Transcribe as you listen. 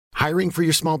Hiring for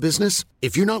your small business?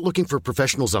 If you're not looking for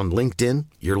professionals on LinkedIn,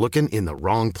 you're looking in the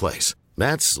wrong place.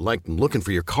 That's like looking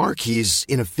for your car keys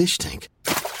in a fish tank.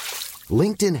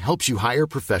 LinkedIn helps you hire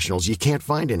professionals you can't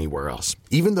find anywhere else,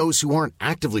 even those who aren't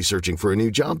actively searching for a new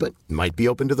job but might be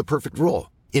open to the perfect role.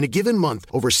 In a given month,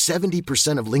 over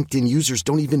 70% of LinkedIn users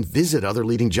don't even visit other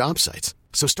leading job sites.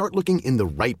 So start looking in the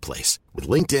right place. With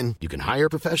LinkedIn, you can hire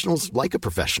professionals like a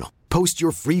professional. Post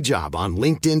your free job on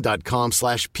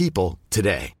linkedin.com/people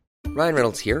today. Ryan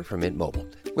Reynolds here from Mint Mobile.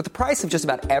 With the price of just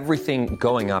about everything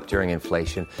going up during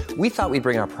inflation, we thought we'd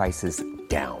bring our prices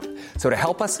down. So to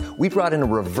help us, we brought in a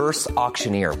reverse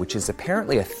auctioneer, which is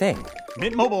apparently a thing.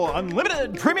 Mint Mobile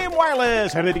Unlimited Premium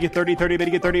Wireless. How to get 30, 30, bit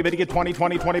to get 30, bit to get 20,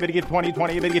 20, 20, bit to get 20,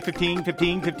 20, bit to get 15,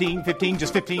 15, 15, 15,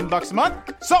 just $15 a month?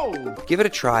 Sold! Give it a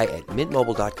try at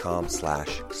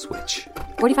mintmobile.com/switch.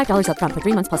 $45 up front for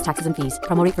 3 months plus taxes and fees.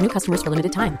 Promo rate for new customers for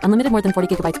limited time. Unlimited more than 40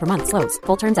 gigabytes per month. Slows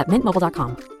full terms at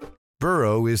mintmobile.com.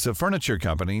 Burrow is a furniture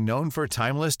company known for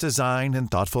timeless design and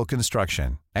thoughtful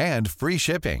construction and free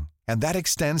shipping, and that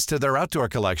extends to their outdoor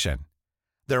collection.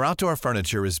 Their outdoor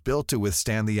furniture is built to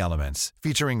withstand the elements,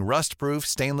 featuring rust-proof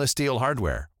stainless steel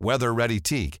hardware, weather-ready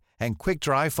teak, and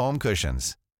quick-dry foam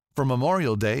cushions. For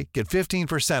Memorial Day, get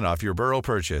 15% off your Burrow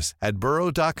purchase at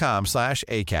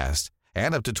burrow.com/acast,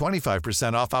 and up to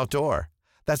 25% off outdoor.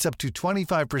 That's up to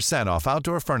 25% off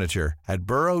outdoor furniture at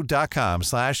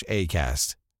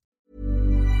burrow.com/acast.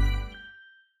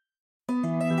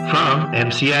 From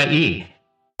MCIE.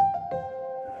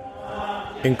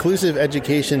 Inclusive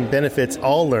education benefits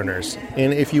all learners,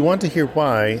 and if you want to hear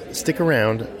why, stick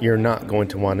around. You're not going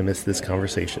to want to miss this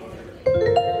conversation.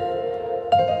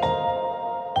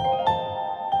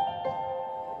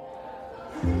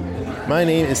 My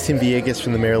name is Tim Villegas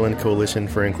from the Maryland Coalition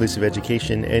for Inclusive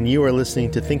Education, and you are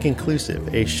listening to Think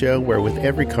Inclusive, a show where with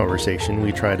every conversation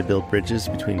we try to build bridges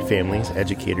between families,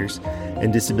 educators,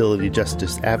 and disability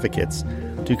justice advocates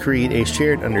to create a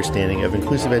shared understanding of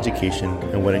inclusive education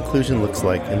and what inclusion looks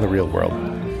like in the real world.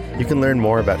 You can learn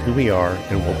more about who we are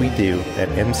and what we do at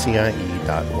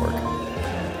mcie.org.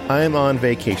 I am on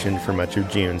vacation for much of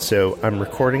June, so I'm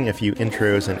recording a few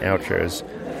intros and outros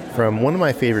from one of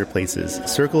my favorite places,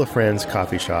 Circle of Friends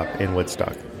Coffee Shop in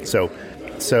Woodstock. So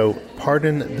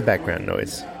pardon the background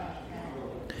noise.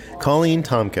 Colleen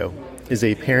Tomko is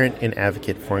a parent and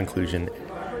advocate for inclusion,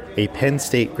 a Penn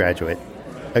State graduate,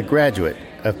 a graduate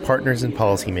of Partners in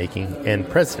Policymaking, and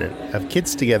president of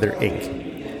Kids Together, Inc.,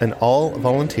 an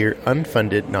all-volunteer,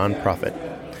 unfunded nonprofit.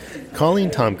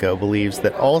 Colleen Tomko believes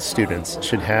that all students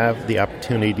should have the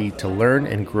opportunity to learn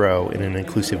and grow in an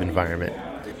inclusive environment.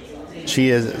 She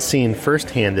has seen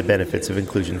firsthand the benefits of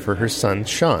inclusion for her son,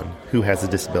 Sean, who has a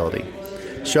disability.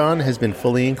 Sean has been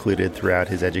fully included throughout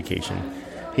his education.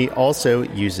 He also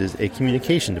uses a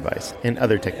communication device and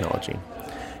other technology.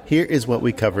 Here is what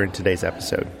we cover in today's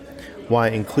episode: why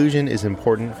inclusion is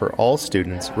important for all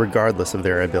students regardless of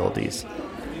their abilities,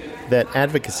 that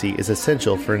advocacy is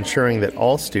essential for ensuring that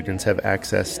all students have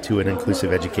access to an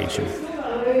inclusive education,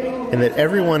 and that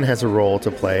everyone has a role to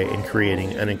play in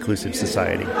creating an inclusive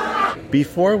society.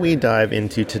 Before we dive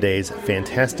into today's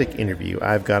fantastic interview,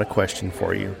 I've got a question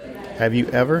for you. Have you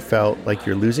ever felt like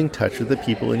you're losing touch with the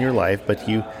people in your life, but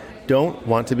you don't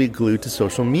want to be glued to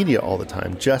social media all the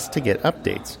time just to get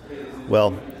updates?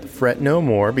 Well, fret no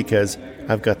more, because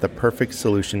I've got the perfect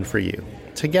solution for you.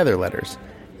 Together Letters.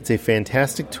 It's a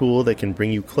fantastic tool that can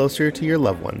bring you closer to your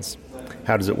loved ones.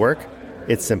 How does it work?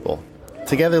 It's simple.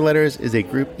 Together Letters is a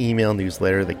group email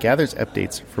newsletter that gathers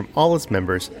updates from all its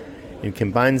members and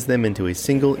combines them into a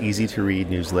single, easy-to-read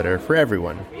newsletter for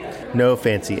everyone. No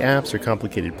fancy apps or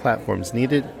complicated platforms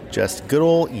needed, just good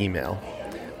old email.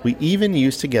 We even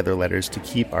use Together Letters to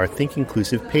keep our Think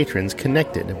Inclusive patrons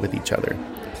connected with each other.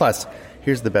 Plus,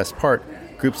 here's the best part,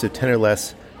 groups of 10 or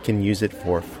less can use it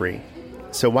for free.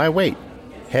 So why wait?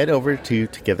 Head over to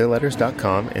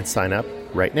togetherletters.com and sign up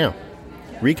right now.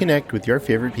 Reconnect with your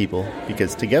favorite people,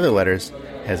 because Together Letters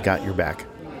has got your back.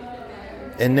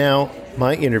 And now,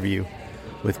 my interview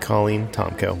with Colleen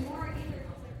Tomko.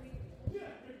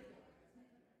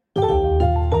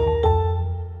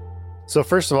 So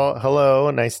first of all,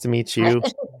 hello, nice to meet you.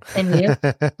 And you?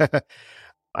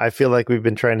 I feel like we've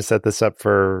been trying to set this up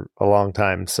for a long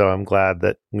time, so I'm glad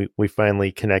that we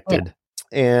finally connected.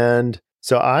 Yeah. And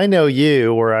so I know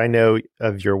you, or I know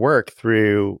of your work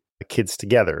through Kids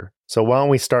Together. So why don't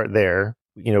we start there?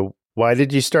 Why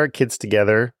did you start Kids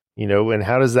Together? And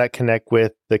how does that connect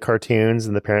with the cartoons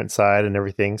and the parent side and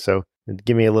everything? So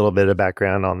give me a little bit of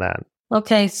background on that.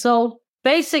 Okay, so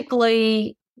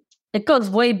basically, it goes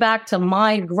way back to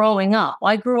my growing up.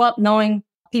 I grew up knowing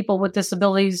people with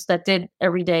disabilities that did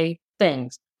everyday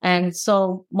things. And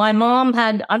so my mom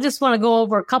I just want to go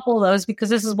over a couple of those because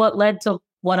this is what led to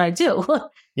what I do.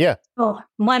 Yeah. So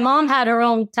my mom had her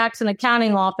own tax and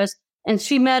accounting office, and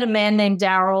she met a man named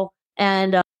Daryl,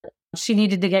 and she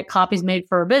needed to get copies made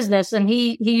for her business. And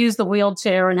he used the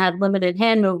wheelchair and had limited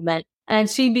hand movement. And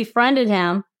she befriended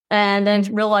him and then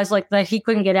realized like that he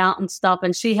couldn't get out and stuff.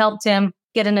 And she helped him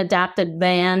get an adapted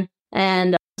van.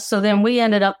 And so then we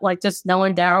ended up like just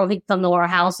knowing Daryl. He'd come to our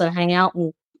house and hang out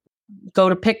and go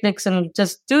to picnics and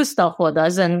just do stuff with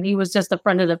us. And he was just a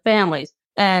friend of the family's.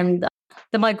 And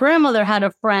then my grandmother had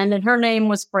a friend, and her name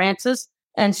was Frances.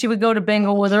 And she would go to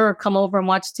bingo with her or come over and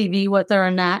watch TV with her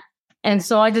and that. And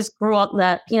so I just grew up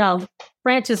that,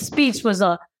 Frances' speech was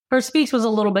a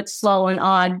little bit slow and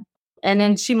odd. And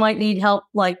then she might need help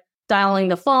like dialing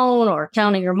the phone or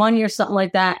counting her money or something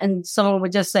like that. And someone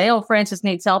would just say, oh, Frances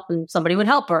needs help, and somebody would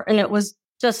help her. And it was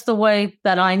just the way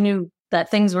that I knew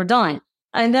that things were done.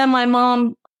 And then my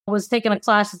mom was taking a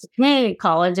class at the community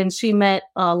college, and she met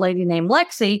a lady named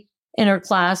Lexi in her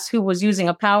class who was using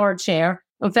a power chair,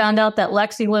 and found out that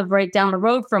Lexi lived right down the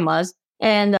road from us.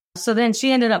 And so then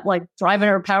she ended up like driving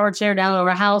her power chair down to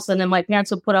her house. And then my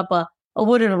parents would put up a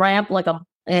wooden ramp, like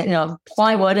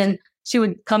plywood, and she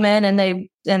would come in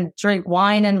and drink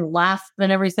wine and laugh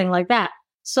and everything like that.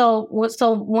 So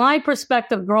my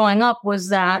perspective growing up was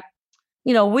that,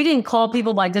 we didn't call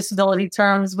people by disability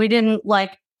terms. We didn't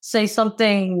like say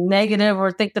something negative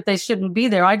or think that they shouldn't be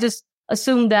there. I just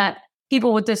assumed that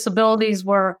people with disabilities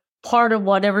were part of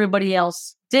what everybody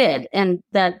else did, and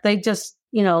that they just,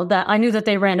 that I knew that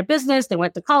they ran a business, they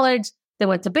went to college, they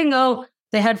went to bingo,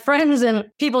 they had friends, and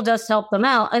people just helped them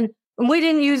out. And we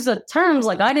didn't use the terms,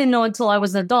 like I didn't know until I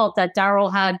was an adult that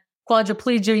Daryl had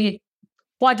quadriplegia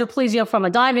from a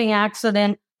diving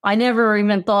accident. I never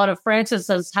even thought of Frances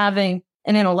as having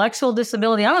an intellectual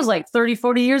disability. I was like 30,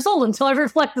 40 years old until I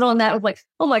reflected on that. I was like,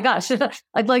 oh my gosh,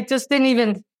 I like just didn't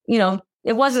even,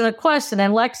 it wasn't a question.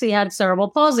 And Lexi had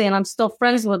cerebral palsy, and I'm still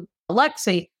friends with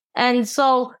Lexi. And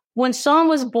so when Sean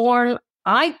was born,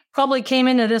 I probably came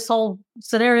into this whole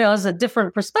scenario as a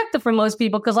different perspective from most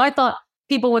people, because I thought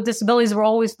people with disabilities were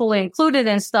always fully included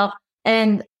and stuff.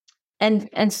 And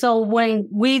so when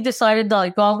we decided to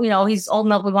like, well, he's old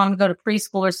enough, we want him to go to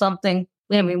preschool or something.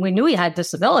 I mean, we knew he had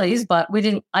disabilities, but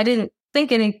I didn't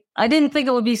think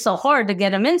it would be so hard to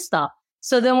get him in stuff.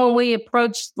 So then when we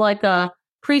approached like a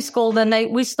preschool, then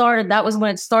that was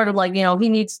when it started, like,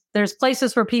 there's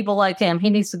places for people like him. He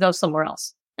needs to go somewhere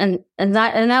else. And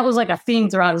that was like a theme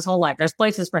throughout his whole life. There's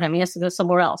places for him. He has to go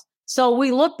somewhere else. So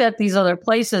we looked at these other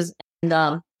places,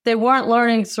 and they weren't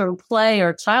learning through play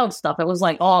or child stuff. It was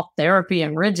like all therapy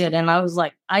and rigid. And I was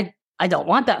like, I don't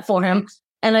want that for him.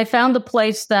 And I found a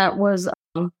place that was,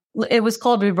 it was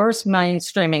called reverse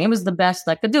mainstreaming. It was the best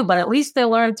I could do, but at least they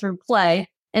learned through play,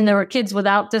 and there were kids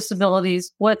without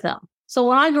disabilities with them. So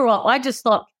when I grew up, I just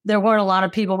thought there weren't a lot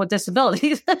of people with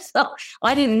disabilities. So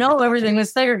I didn't know everything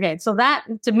was segregated. So that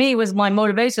to me was my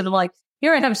motivation of like,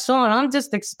 here I have Sean. I'm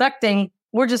just expecting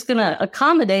we're just going to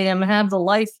accommodate him and have the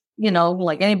life,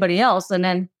 like anybody else. And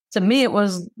then to me,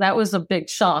 that was a big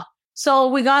shock. So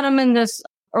we got him in this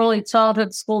early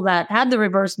childhood school that had the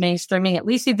reverse mainstreaming. At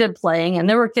least he did playing, and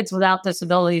there were kids without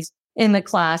disabilities in the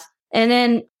class. And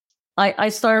then I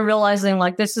started realizing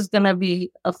like this is going to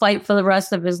be a fight for the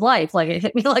rest of his life. Like it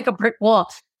hit me like a brick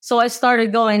wall. So I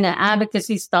started going to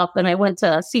advocacy stuff, and I went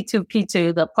to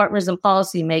C2P2, the Partners in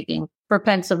Policy Making for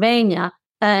Pennsylvania.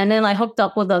 And then I hooked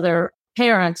up with other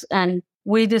parents, and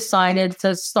we decided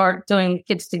to start doing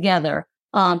Kids Together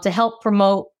to help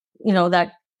promote,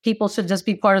 that people should just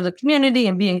be part of the community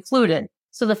and be included.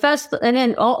 So and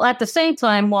then at the same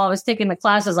time, while I was taking the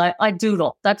classes, I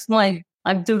doodle.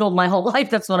 I've doodled my whole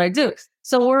life. That's what I do.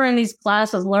 So we're in these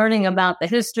classes learning about the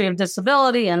history of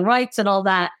disability and rights and all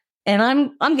that. And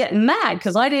I'm getting mad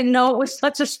because I didn't know it was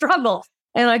such a struggle.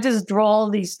 And I just draw all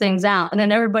these things out. And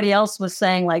then everybody else was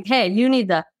saying like, hey, you need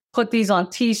to put these on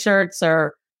T-shirts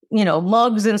or,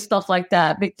 mugs and stuff like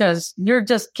that, because you're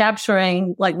just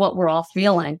capturing like what we're all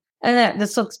feeling. And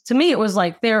so to me, it was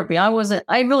like therapy. I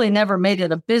really never made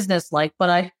it a business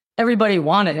but everybody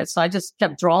wanted it. So I just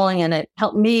kept drawing, and it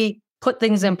helped me put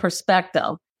things in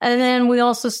perspective. And then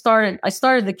I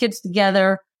started the Kids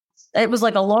Together. It was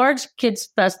like a large kids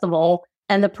festival,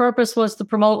 and the purpose was to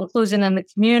promote inclusion in the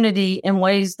community in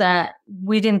ways that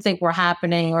we didn't think were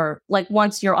happening. Or like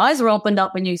once your eyes were opened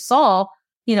up and you saw,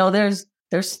 there's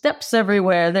steps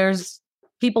everywhere.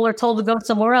 People are told to go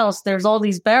somewhere else. There's all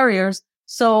these barriers.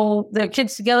 So the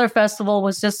Kids Together Festival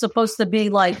was just supposed to be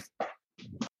like,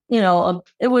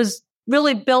 it was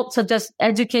really built to just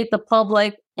educate the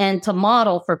public and to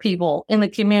model for people in the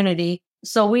community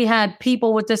So we had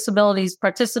people with disabilities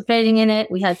participating in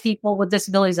it. We had people with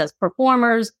disabilities as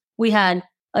performers. We had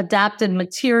adapted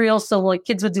materials. So like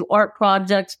kids would do art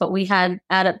projects, but we had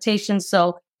adaptations.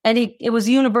 So it was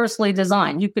universally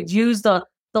designed. You could use the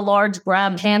large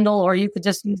grab handle, or you could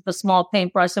just use the small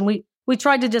paintbrush. And we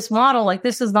tried to just model like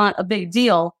this is not a big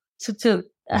deal to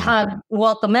have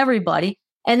welcome everybody.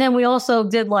 And then we also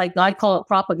did like, I call it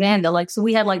propaganda. Like, so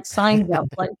we had like signs up,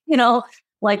 like,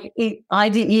 like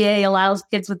IDEA allows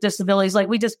kids with disabilities. Like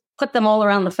we just put them all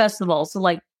around the festival. So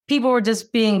like people were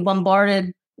just being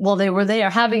bombarded while they were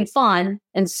there having fun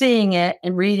and seeing it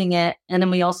and reading it. And then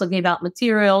we also gave out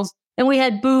materials, and we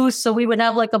had booths. So we would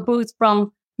have like a booth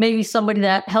from maybe somebody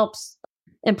that helps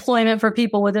employment for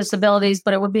people with disabilities,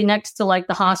 but it would be next to like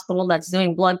the hospital that's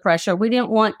doing blood pressure. We didn't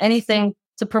want anything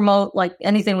to promote like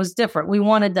anything was different. We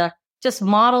wanted to just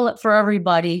model it for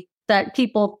everybody that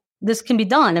this can be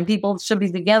done and people should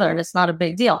be together and it's not a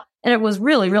big deal. And it was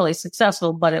really, really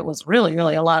successful, but it was really,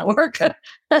 really a lot of work.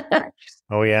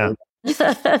 Oh, yeah.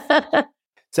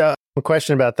 So a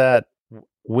question about that.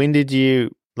 When did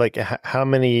you, like, how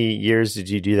many years did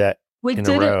you do that in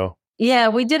a row? Yeah,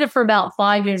 we did it for about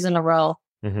 5 years in a row.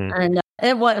 Mm-hmm.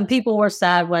 And people were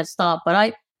sad when it stopped.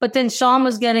 But then Sean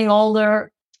was getting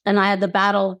older and I had the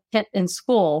battle hit in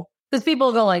school. Because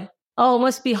people go like, oh, it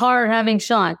must be hard having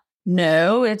Sean.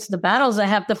 No, it's the battles I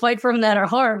have to fight for him that are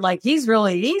hard. Like, he's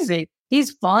really easy. He's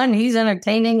fun. He's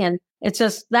entertaining. And it's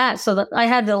just that. So that I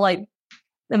had to like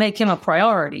make him a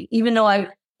priority, even though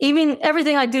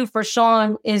everything I do for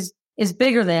Sean is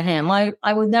bigger than him. I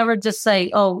would never just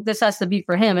say, oh, this has to be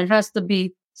for him. It has to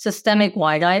be systemic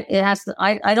wide.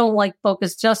 I don't like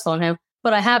focus just on him,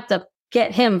 but I have to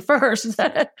get him first.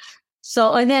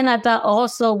 So, and then at that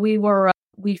also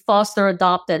we foster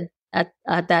adopted at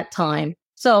that time.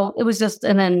 So it was just,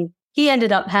 and then he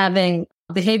ended up having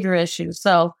behavior issues.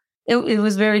 So it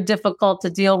was very difficult to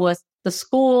deal with the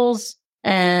schools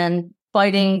and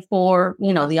fighting for, the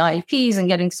IEPs and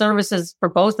getting services for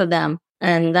both of them.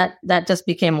 And that just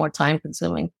became more time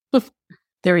consuming,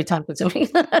 very time consuming.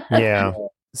 Yeah.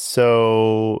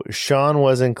 So Sean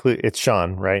was included. It's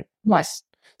Sean, right? Yes.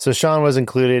 So Sean was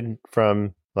included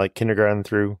from like kindergarten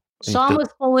through. Sean was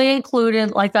fully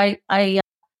included. Like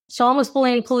Sean was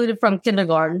fully included from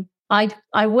kindergarten. I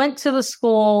went to the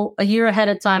school a year ahead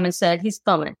of time and said, he's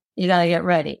coming. You got to get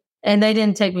ready. And they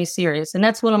didn't take me serious. And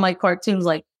that's one of my cartoons,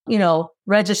 like,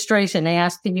 registration. They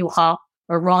asked, can you hop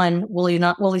or run? Will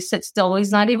he sit still? Well,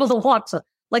 he's not able to walk. So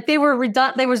like they weren't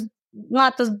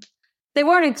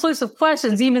inclusive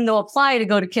questions, even though apply to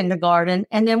go to kindergarten.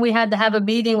 And then we had to have a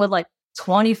meeting with like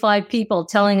 25 people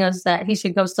telling us that he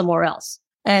should go somewhere else.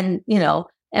 And,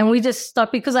 and we just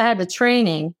stuck because I had the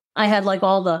training. I had like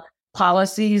all the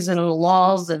policies and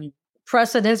laws and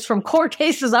precedents from court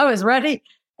cases. I was ready.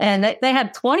 And they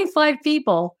had 25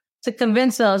 people to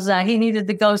convince us that he needed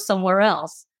to go somewhere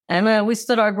else. And we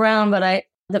stood our ground. But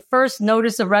the first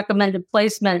notice of recommended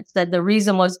placement said the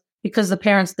reason was because the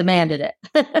parents demanded it.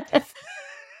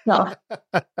 So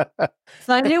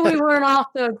I knew we weren't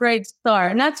off to a great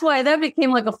start. And that's why that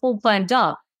became like a full-time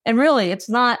job. And really,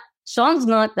 Sean's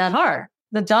not that hard.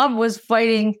 The job was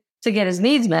fighting to get his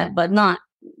needs met, but not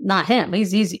him.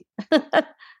 He's easy.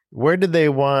 Where do they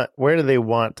want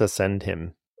to send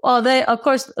him? Well, of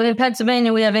course, in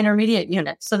Pennsylvania, we have intermediate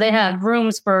units. So they have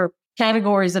rooms for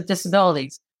categories of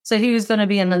disabilities. So he was going to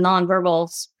be in the nonverbal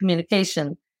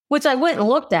communication, which I went and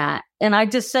looked at. And I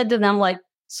just said to them, like,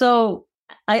 so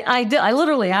I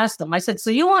literally asked them, I said,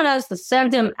 so you want us to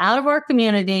send him out of our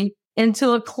community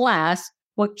into a class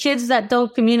with kids that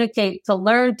don't communicate to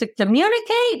learn to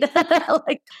communicate?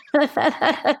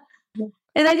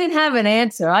 And I didn't have an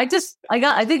answer. I did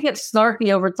get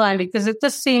snarky over time because it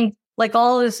just seemed like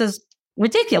all of this is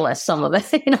ridiculous, some of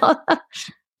it,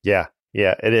 Yeah,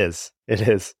 it is. It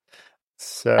is.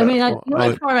 So I mean, the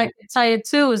only part I can tell you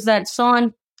too is that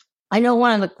Sean, I know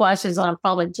one of the questions, I'm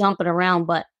probably jumping around,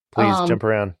 but please jump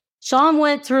around. Sean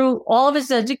went through all of his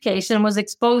education, was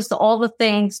exposed to all the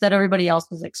things that everybody else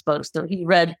was exposed to. He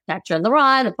read Catcher in the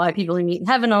Rye, The Five People You Meet in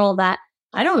Heaven, and all that.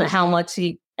 I don't know how much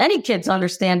any kids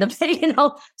understand of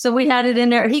it, So we had it in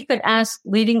there. He could ask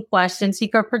leading questions. He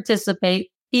could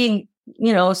participate. He,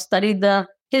 studied the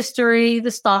history,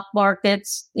 the stock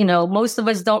markets. Most of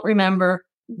us don't remember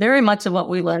very much of what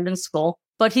we learned in school,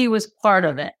 but he was part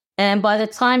of it. And by the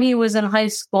time he was in high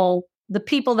school, the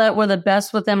people that were the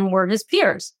best with him were his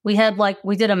peers. We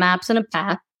did a maps and a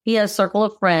path. He had a circle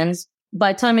of friends.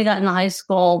 By the time he got into high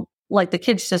school, the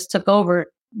kids just took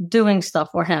over doing stuff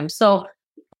for him. So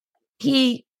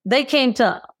they came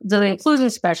to the inclusion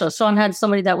specialist. Sean had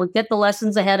somebody that would get the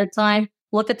lessons ahead of time,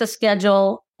 look at the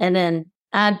schedule, and then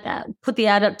put the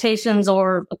adaptations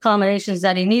or accommodations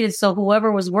that he needed. So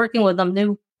whoever was working with him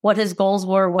knew what his goals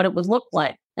were, what it would look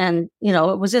like. And,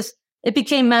 it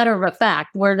became matter of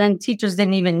fact, where then teachers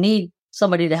didn't even need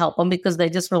somebody to help them because they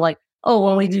just were like, oh,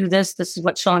 when we do this, this is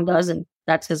what Sean does. And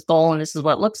that's his goal. And this is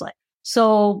what it looks like.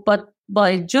 So, but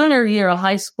by junior year of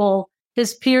high school,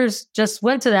 his peers just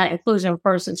went to that inclusion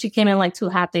person. She came in like 2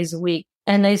 half days a week.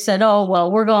 And they said, oh,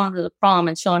 well, we're going to the prom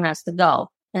and Sean has to go.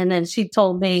 And then she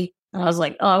told me, and I was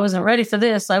like, oh, I wasn't ready for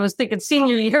this. I was thinking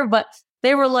senior year, but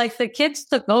they were like, the kids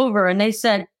took over and they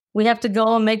said, we have to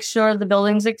go and make sure the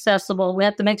building's accessible. We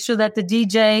have to make sure that the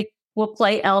DJ will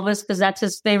play Elvis because that's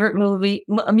his favorite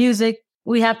music.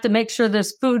 We have to make sure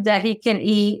there's food that he can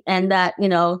eat and that,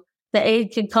 the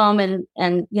aide can come and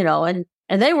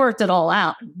they worked it all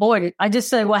out. Boy, I just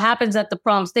say what happens at the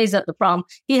prom stays at the prom.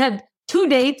 He had 2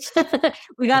 dates.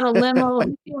 We got a limo.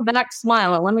 He came back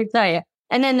smiling, let me tell you.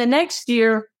 And then the next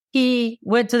year, he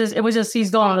went to this. It was just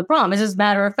he's going to the prom. It's just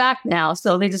matter of fact now.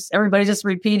 So everybody just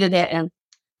repeated it. And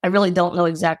I really don't know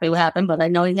exactly what happened, but I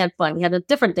know he had fun. He had a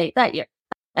different date that year.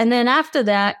 And then after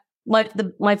that,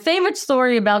 my favorite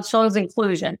story about Sean's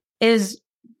inclusion is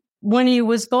when he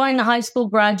was going to high school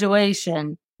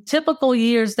graduation. Typical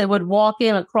years, they would walk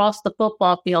in across the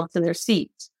football field to their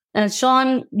seats. And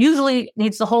Sean usually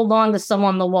needs to hold on to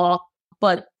someone to walk.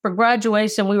 But for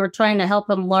graduation, we were trying to help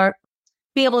him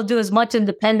be able to do as much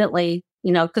independently,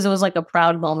 because it was like a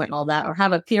proud moment and all that, or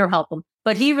have a peer help him.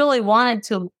 But he really wanted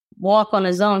to walk on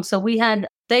his own. So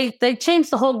they changed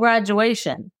the whole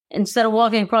graduation. Instead of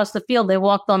walking across the field, they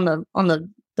walked on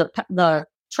the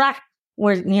track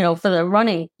where, for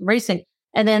the racing.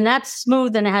 And then that's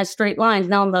smooth and it has straight lines.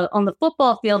 Now on the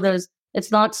football field,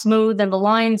 it's not smooth and the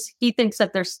lines, he thinks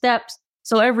that they're steps.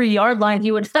 So every yard line,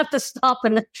 he would have to stop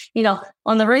and,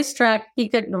 on the racetrack,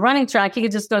 the running track, he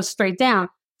could just go straight down.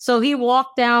 So he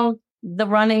walked down the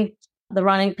running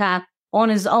path on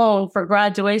his own for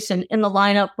graduation in the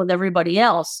lineup with everybody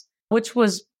else, which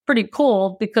was pretty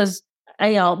cool because,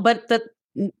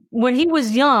 when he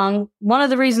was young, one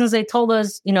of the reasons they told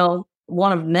us,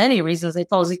 one of many reasons they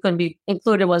told us he couldn't be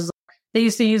included was they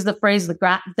used to use the phrase,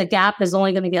 the gap is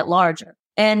only going to get larger.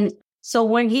 And so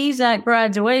when he's at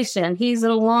graduation, he's in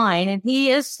a line and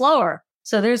he is slower.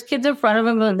 So there's kids in front of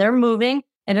him and they're moving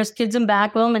and there's kids in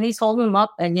back of him and he's holding them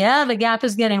up. And yeah, the gap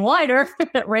is getting wider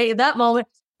right at that moment.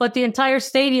 But the entire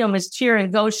stadium is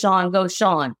cheering, go Sean, go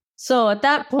Sean. So at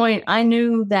that point, I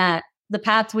knew that the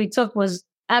path we took was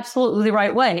absolutely the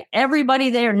right way. Everybody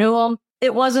there knew him.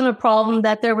 It wasn't a problem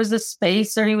that there was a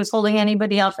space or he was holding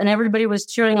anybody up and everybody was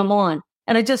cheering him on.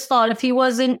 And I just thought if he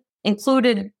wasn't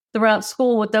included throughout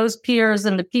school with those peers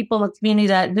and the people in the community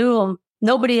that knew him,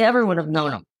 nobody ever would have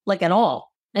known him, like at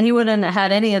all. And he wouldn't have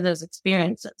had any of those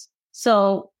experiences.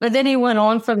 So, but then he went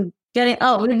on from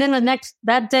and then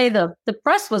that day, the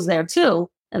press was there too.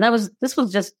 And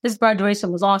his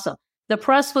graduation was awesome. The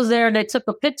press was there. They took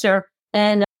a picture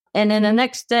and then the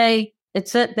next day it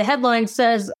said, the headline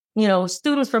says,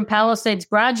 students from Palisades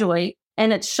graduate,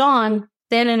 and it's Sean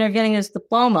standing there getting his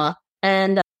diploma.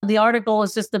 And the article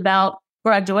is just about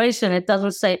graduation. It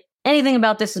doesn't say anything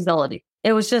about disability.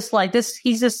 It was just like this.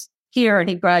 He's just here and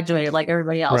he graduated like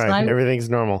everybody else. Right. Everything's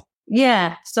normal.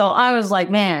 Yeah. So I was like,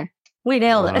 man, we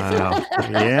nailed it. Wow.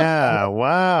 Yeah.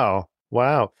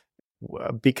 Wow.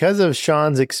 Because of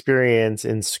Sean's experience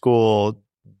in school,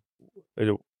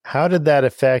 how did that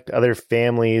affect other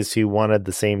families who wanted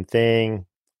the same thing?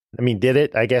 I mean, did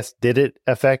it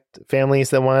affect families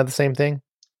that wanted the same thing?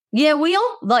 Yeah, we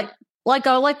all like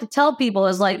I like to tell people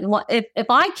is like, if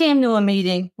I came to a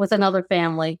meeting with another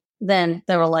family, then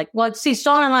they were like, well, see,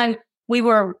 Sean and I, we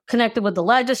were connected with the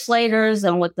legislators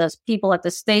and with the people at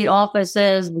the state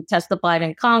offices. We testified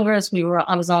in Congress.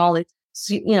 I was on all the,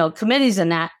 committees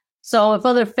and that. So if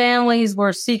other families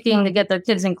were seeking to get their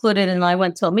kids included and I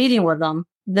went to a meeting with them,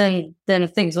 then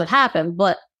things would happen.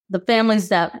 But the families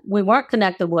that we weren't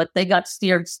connected with, they got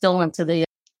steered still into the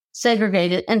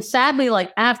segregated. And sadly, I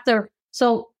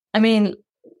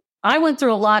went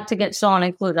through a lot to get Sean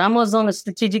included. I was on the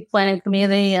strategic planning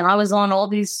committee and I was on all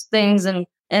these things.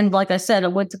 And like I said, I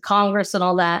went to Congress and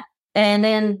all that. And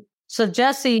then, so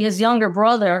Jesse, his younger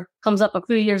brother, comes up a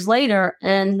few years later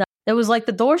and it was like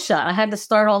the door shut. I had to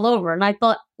start all over. And I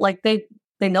thought like they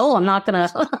know I'm not going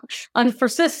to, I'm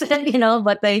persistent,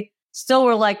 but they still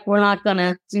were like, we're not going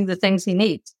to do the things he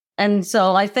needs. And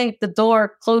so I think the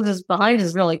door closes behind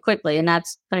us really quickly. And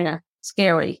that's kind of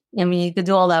scary. I mean, you could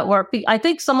do all that work. I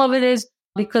think some of it is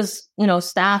because,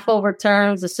 staff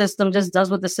overturns, the system just does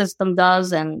what the system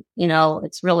does. And,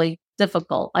 it's really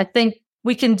difficult. I think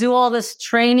we can do all this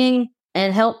training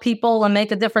and help people and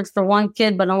make a difference for one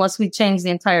kid. But unless we change the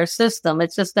entire system,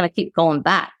 it's just going to keep going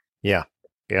back. Yeah.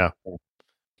 Yeah.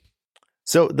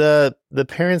 So the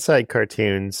parent side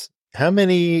cartoons, how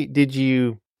many did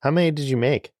you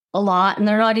make? A lot, and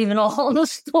they're not even all in the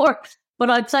store. But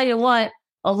I tell you what,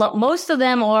 most of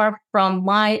them are from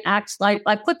my acts. I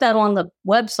put that on the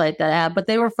website that I have, but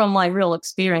they were from my real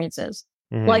experiences.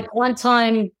 Mhm. Like one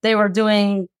time they were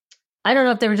doing, I don't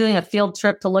know if they were doing a field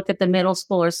trip to look at the middle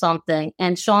school or something.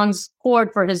 And Sean's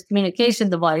cord for his communication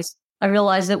device, I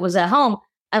realized it was at home,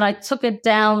 and I took it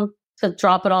down to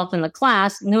drop it off in the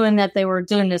class, knowing that they were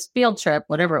doing this field trip,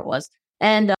 whatever it was.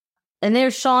 And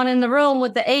there's Sean in the room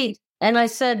with the 8. And I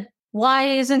said, why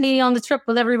isn't he on the trip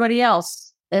with everybody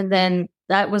else? And then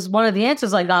that was one of the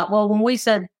answers I got. Well, when we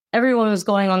said everyone was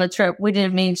going on the trip, we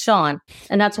didn't mean Sean.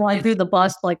 And that's why I threw the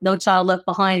bus, like No Child Left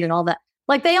Behind and all that.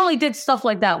 Like they only did stuff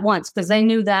like that once because they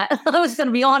knew that I was going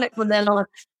to be on it from then on.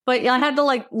 But I had to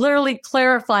like literally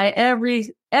clarify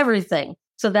everything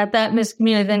so that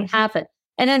miscommunication didn't happen.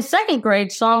 And in second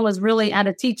grade, Sean was really had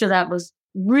a teacher that was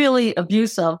really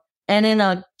abusive. And in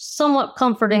a somewhat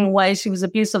comforting way, she was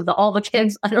abusive to all the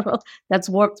kids. I don't know, that's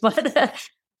warped, but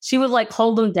she would like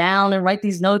hold him down and write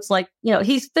these notes. Like,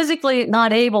 he's physically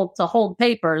not able to hold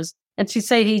papers. And she'd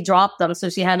say he dropped them. So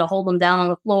she had to hold them down on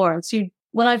the floor. And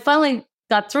when I finally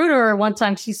got through to her one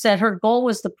time, she said her goal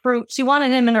was to prove, she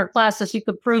wanted him in her class so she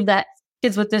could prove that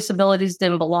kids with disabilities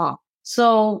didn't belong.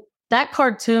 So that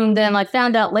cartoon, then I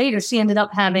found out later, she ended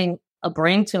up having a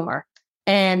brain tumor.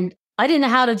 And I didn't know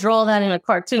how to draw that in a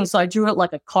cartoon, so I drew it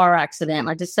like a car accident.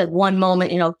 I just said one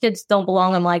moment, kids don't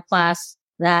belong in my class,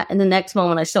 that. And the next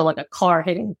moment, I show like a car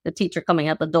hitting the teacher coming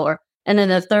out the door. And then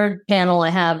the third panel, I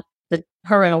have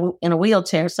her in a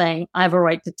wheelchair saying, I have a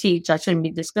right to teach. I shouldn't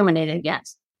be discriminated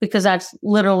against, because that's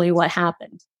literally what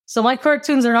happened. So my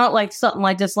cartoons are not like something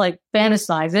I just like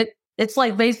fantasize it. It's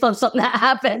like based on something that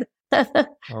happened.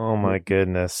 Oh my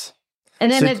goodness.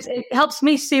 And then it helps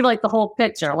me see like the whole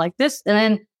picture like this. And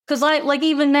then, because I like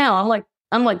even now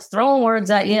I'm like throwing words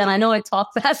at you, and I know I talk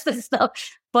fast and stuff,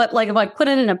 but like if I put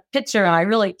it in a picture and I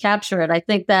really capture it, I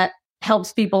think that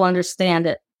helps people understand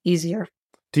it easier.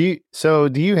 Do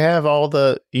you have all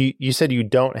you said you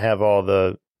don't have all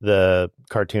the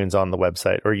cartoons on the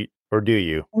website, or do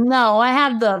you? No, I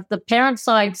have the parent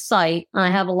side site, and I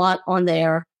have a lot on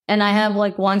there, and I have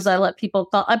like ones I let people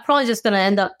call. I'm probably just going to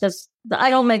end up I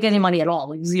don't make any money at all,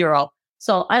 like zero.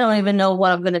 So I don't even know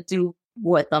what I'm going to do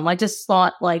with them. I just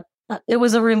thought like it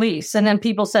was a release, and then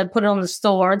people said put it on the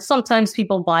store, and sometimes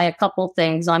people buy a couple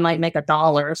things. I might make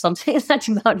 $1 or something. That's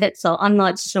about it. So I'm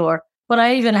not sure, but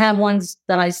I even have ones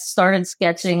that I started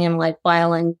sketching in like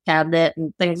filing cabinet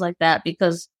and things like that,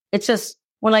 because it's just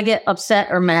when I get upset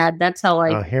or mad, that's how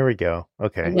I. Oh, here we go.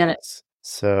 Okay, I get it.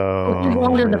 So if you go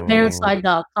under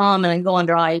theparentside.com and then go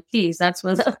under IEPs, that's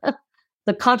where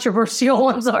the controversial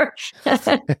ones are.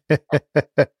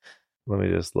 Let me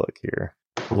just look here.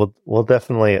 We'll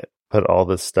definitely put all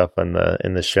this stuff in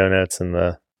the show notes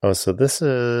so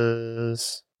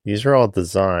these are all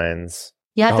designs.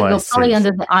 You have to go probably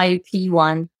under the IEP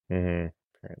one. Mm-hmm.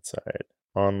 Parent side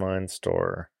online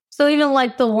store. So even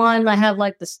like the one I have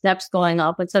like the steps going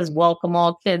up, it says welcome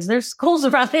all kids. There's schools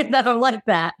around here that are like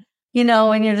that,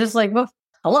 and you're just like, well,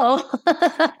 hello.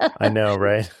 I know,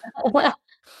 right? Well,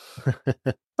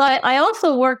 so I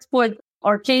also worked with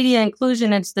Arcadia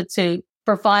Inclusion Institute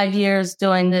for 5 years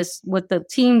doing this with the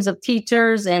teams of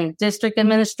teachers and district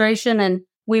administration. And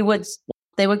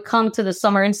they would come to the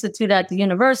Summer Institute at the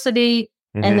university,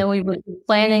 mm-hmm. and then we would be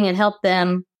planning and help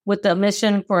them with the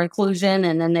mission for inclusion.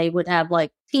 And then they would have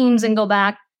like teams and go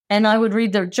back, and I would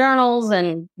read their journals,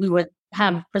 and we would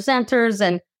have presenters.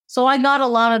 And so I got a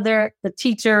lot of the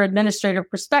teacher administrative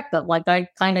perspective. Like I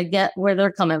kind of get where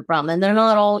they're coming from, and they're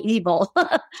not all evil.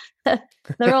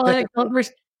 They're all like,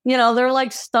 they're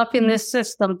like stuck in this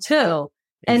system too.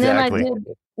 And exactly. then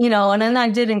I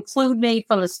did Include Me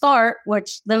from the start,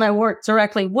 which then I worked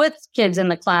directly with kids in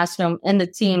the classroom and the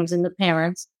teams and the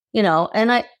parents,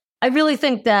 and I really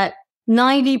think that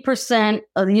 90%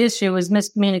 of the issue is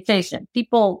miscommunication.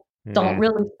 People don't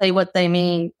really say what they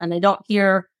mean, and they don't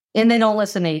hear, and they don't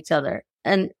listen to each other.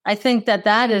 And I think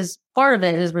that is part of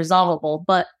it is resolvable,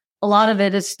 but a lot of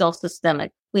it is still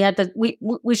systemic.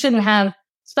 We shouldn't have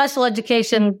special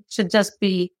education, should just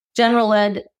be general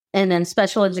ed, and then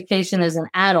special education is an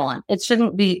add-on. It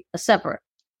shouldn't be a separate.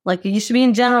 Like you should be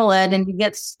in general ed and you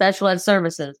get special ed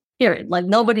services, period. Like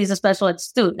nobody's a special ed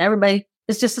student. Everybody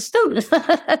is just a student.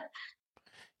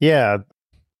 Yeah.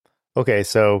 Okay.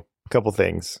 So a couple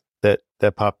things that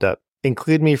popped up.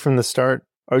 Include Me from the start.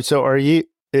 So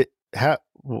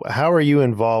how are you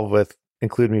involved with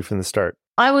Include Me from the start?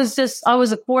 I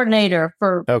was a coordinator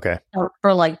for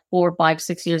like 4, 5,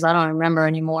 6 years. I don't remember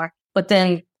anymore. But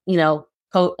then,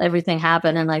 everything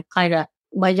happened, and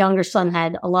my younger son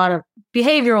had a lot of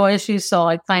behavioral issues, so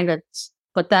I kind of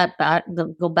put that back,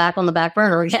 go back on the back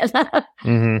burner again.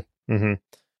 Mm-hmm.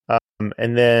 Mm-hmm.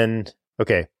 And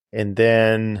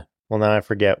then, well, now I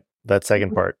forget that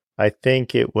second part. I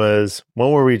think it was,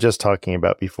 what were we just talking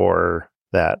about before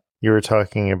that? You were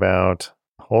talking about,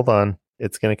 hold on,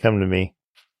 it's going to come to me.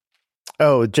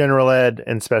 Oh, general ed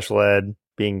and special ed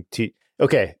being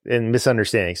and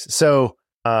misunderstandings. So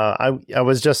I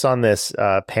was just on this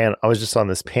panel. I was just on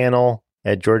this panel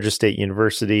at Georgia State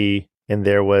University, and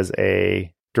there was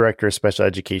a director of special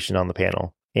education on the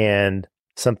panel. And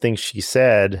something she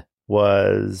said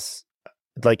was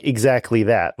like exactly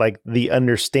that, like the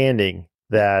understanding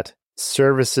that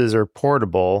services are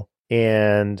portable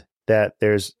and that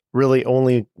there's really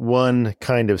only one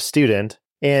kind of student.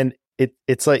 And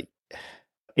it's like,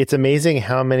 it's amazing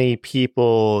how many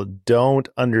people don't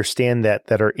understand that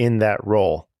are in that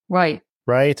role. Right.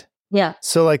 Right? Yeah.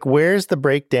 So like, where's the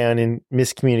breakdown in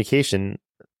miscommunication?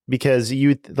 Because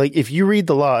if you read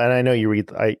the law, and I know you've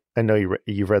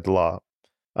read the law.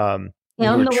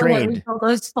 You were trained.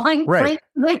 Right.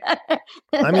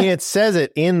 I mean, it says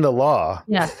it in the law.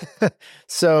 Yeah.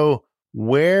 So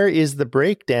where is the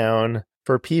breakdown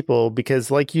for people? Because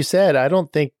like you said, I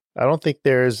don't think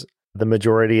there's the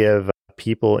majority of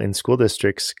people in school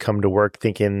districts come to work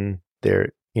thinking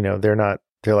they're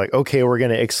like, okay, we're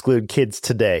going to exclude kids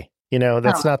today.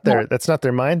 That's not their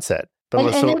mindset.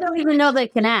 But and they don't even know they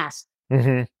can ask.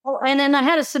 Mm-hmm. Oh, and then I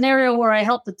had a scenario where I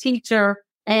helped a teacher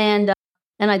and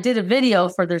I did a video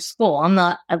for their school. I'm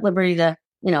not at liberty to,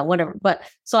 whatever. But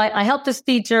so I helped this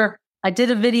teacher. I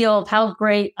did a video of how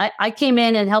great I came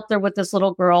in and helped her with this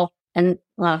little girl. And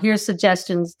here's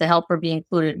suggestions to help her be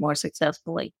included more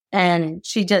successfully. And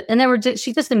she just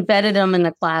embedded them in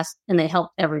the class, and they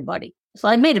helped everybody. So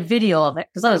I made a video of it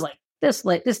because I was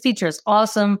like, this teacher is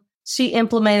awesome. She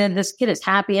implemented, this kid is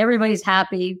happy. Everybody's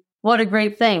happy. What a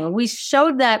great thing. We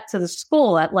showed that to the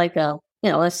school at like a,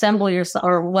 assembly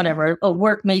or whatever, a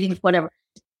work meeting, whatever.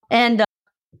 And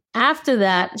after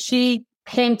that, she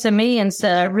came to me and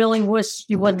said, I really wish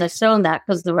you wouldn't have shown that,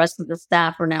 because the rest of the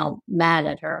staff are now mad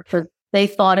at her because they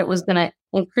thought it was going to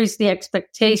increase the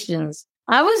expectations.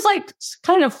 I was like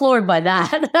kind of floored by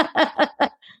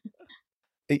that.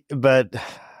 But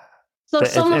so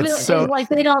some of it is like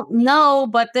they don't know,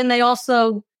 but then they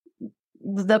also,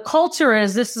 the culture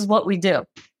is, this is what we do.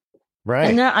 Right.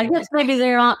 And I guess maybe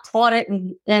they're not taught it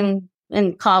in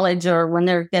college or when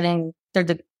they're getting their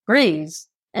degrees.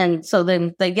 And so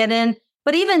then they get in.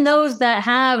 But even those that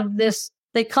have this,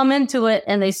 they come into it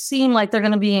and they seem like they're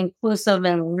going to be inclusive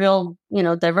and real,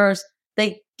 diverse.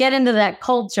 They get into that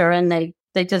culture and they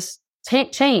just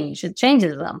change. It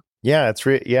changes them. Yeah, it's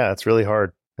really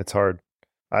hard. It's hard.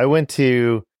 I went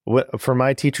to, for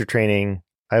my teacher training,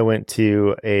 I went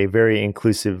to a very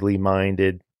inclusively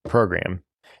minded program.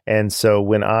 And so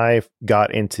when I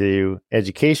got into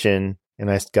education and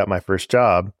I got my first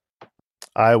job,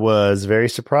 I was very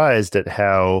surprised at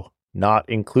how not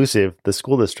inclusive the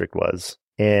school district was.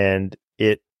 And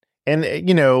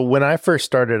when I first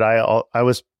started, I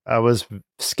was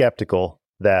skeptical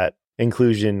that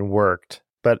inclusion worked,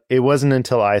 but it wasn't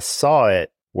until I saw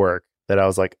it work that I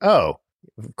was like, oh,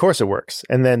 of course it works.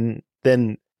 And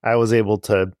then I was able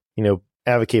to,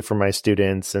 advocate for my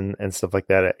students and stuff like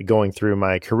that going through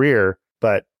my career.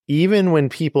 But even when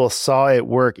people saw it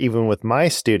work, even with my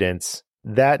students,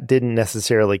 that didn't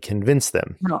necessarily convince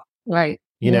them. No, right.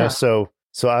 So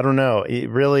I don't know.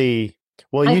 It really,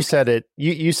 well, you said it,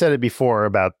 you said it before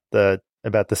about the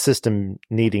system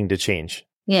needing to change.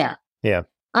 Yeah. Yeah.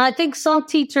 I think some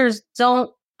teachers don't,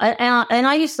 and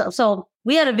I used to, so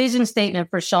we had a vision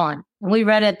statement for Sean, and we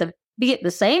read it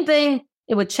the same thing.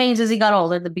 It would change as he got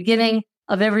older at the beginning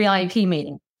of every IEP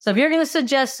meeting. So if you're going to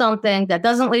suggest something that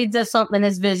doesn't lead to something in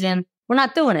his vision, we're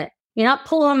not doing it. You're not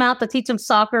pulling him out to teach him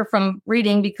soccer from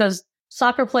reading because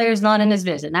soccer player is not in his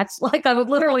vision. That's like, I would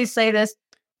literally say this.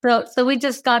 So we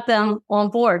just got them on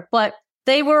board, but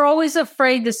they were always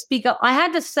afraid to speak up. I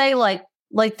had to say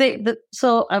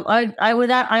so I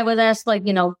would ask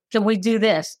can we do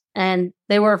this? And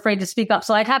they were afraid to speak up.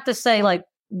 So I'd have to say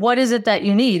what is it that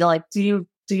you need? Like, do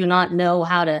you not know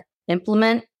how to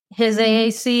implement his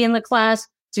AAC in the class?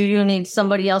 Do you need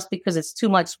somebody else because it's too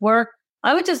much work?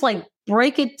 I would just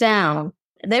break it down.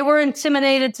 They were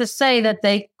intimidated to say that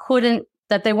they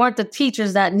weren't the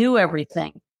teachers that knew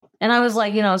everything. And I was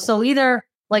like, so either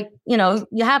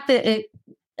you have to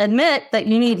admit that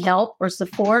you need help or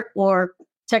support or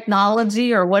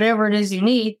technology or whatever it is you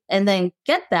need and then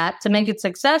get that to make it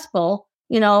successful,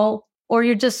 or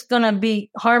you're just going to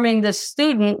be harming the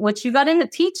student, which you got into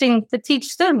teaching to teach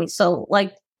students. So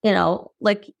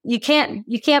you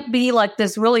can't be like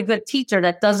this really good teacher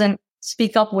that doesn't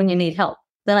speak up when you need help.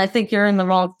 Then I think you're in the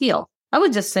wrong field. I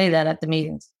would just say that at the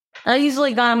meetings. I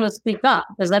usually got them to speak up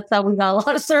because that's how we got a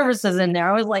lot of services in there.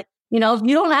 I was like, if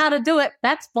you don't know how to do it,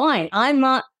 that's fine. I'm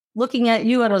not looking at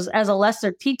you as a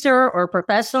lesser teacher or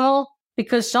professional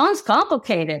because Sean's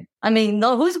complicated. I mean,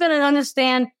 who's going to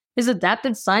understand his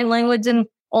adapted sign language and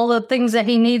all the things that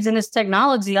he needs in his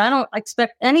technology? I don't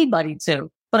expect anybody to,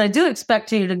 but I do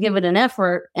expect you to give it an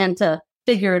effort and to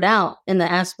figure it out and to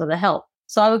ask for the help.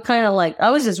 So I would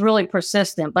I was just really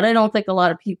persistent, but I don't think a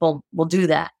lot of people will do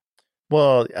that.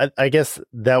 Well, I guess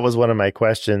that was one of my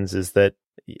questions, is that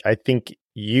I think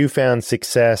you found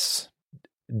success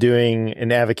doing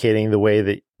and advocating the way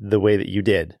that you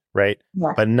did, right?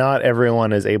 Yeah. But not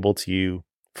everyone is able to,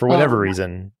 for whatever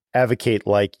reason, advocate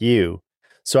like you.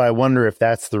 So I wonder if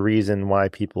that's the reason why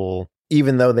people,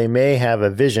 even though they may have a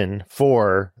vision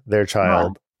for their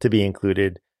child to be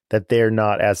included, that they're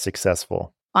not as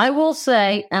successful. I will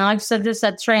say, and I've said this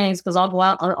at trainings because I'll go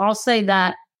out, I'll say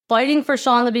that fighting for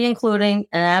Sean to be including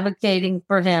and advocating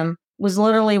for him was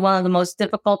literally one of the most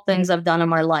difficult things I've done in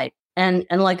my life. And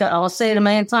like I'll say it a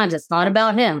million times, it's not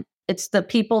about him. It's the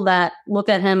people that look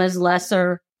at him as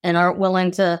lesser and aren't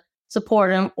willing to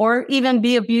support him or even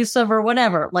be abusive or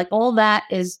whatever. Like all that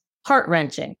is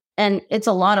heart-wrenching. And it's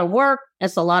a lot of work.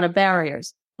 It's a lot of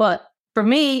barriers. But for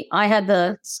me, I had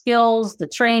the skills, the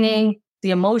training,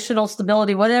 the emotional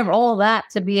stability, whatever, all that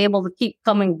to be able to keep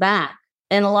coming back.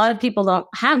 And a lot of people don't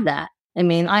have that. I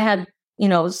mean, I had,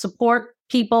 support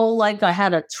people, like I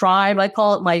had a tribe, I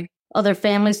call it, my other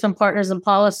families from Partners in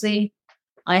Policy.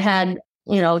 I had,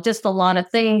 just a lot of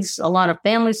things, a lot of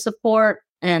family support.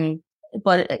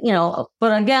 But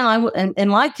again, in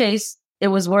my case, it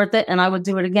was worth it. And I would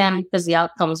do it again because the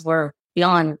outcomes were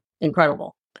beyond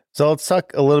incredible. So let's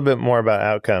talk a little bit more about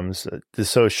outcomes.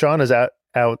 So Sean is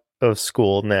out of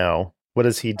school now. What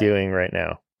is he doing right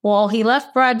now? Well, he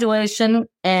left graduation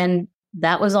and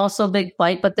that was also a big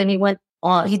fight. But then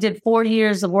he did 4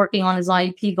 years of working on his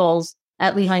IEP goals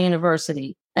at Lehigh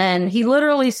University. And he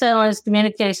literally said on his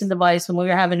communication device when we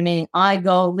were having a meeting, "I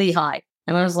go Lehigh."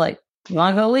 And I was like, "You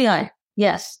want to go Lehigh?"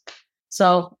 "Yes."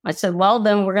 So I said, "Well,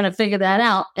 then we're going to figure that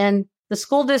out." And the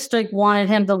school district wanted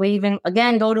him to leave and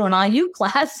again, go to an IU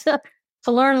class to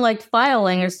learn like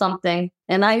filing or something.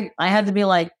 And I had to be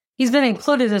like, he's been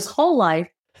included his whole life.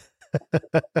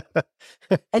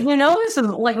 And this is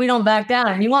like, we don't back down.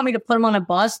 And you want me to put him on a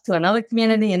bus to another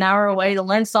community an hour away to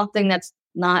learn something that's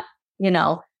not,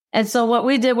 And so what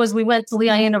we did was we went to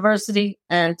Lehigh University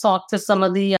and talked to some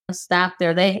of the staff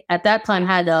there. They at that time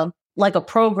had a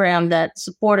program that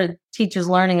supported teachers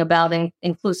learning about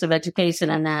inclusive education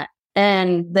and that.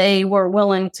 And they were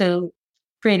willing to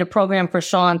create a program for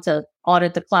Sean to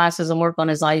audit the classes and work on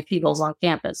his IEP goals on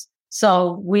campus.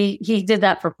 So he did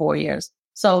that for 4 years.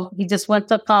 So he just went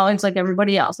to college like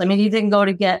everybody else. I mean, he didn't go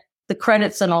to get the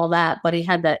credits and all that, but he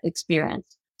had that experience.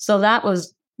 So that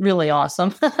was really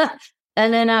awesome.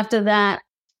 And then after that,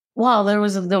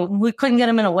 we couldn't get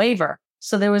him in a waiver.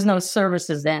 So there was no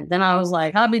services then. Then I was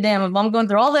like, I'll be damned if I'm going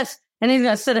through all this and he's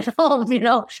going to sit at home,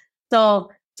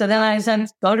 So then I said,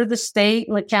 go to the state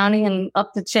and the county and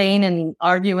up the chain and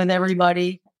argue with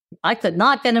everybody. I could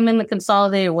not get him in the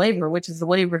consolidated waiver, which is the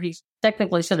waiver he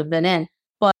technically should have been in.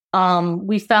 But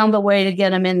we found a way to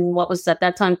get him in what was at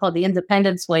that time called the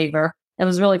independence waiver. It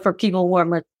was really for people who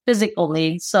were physical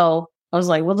needs. So I was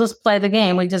like, we'll just play the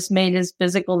game. We just made his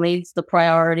physical needs the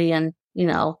priority. And,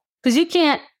 because you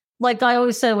can't, like I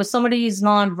always said, with somebody who's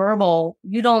nonverbal,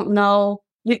 you don't know,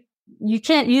 you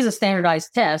can't use a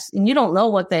standardized test and you don't know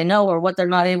what they know or what they're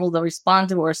not able to respond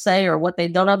to or say or what they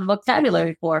don't have the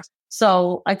vocabulary for.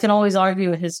 So I can always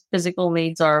argue his physical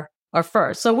needs are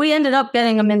first. So we ended up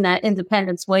getting him in that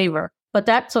independence waiver, but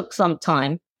that took some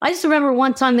time. I just remember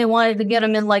one time they wanted to get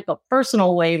him in like a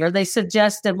personal waiver. They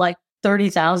suggested like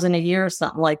 $30,000 a year or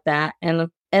something like that. And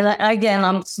again,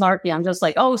 I'm snarky. I'm just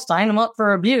like, sign him up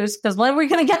for abuse because what are we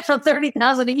going to get for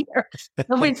 $30,000 a year?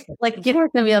 Nobody's like, you're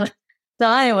not going to be able to. So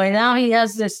anyway, now he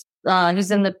has this, he's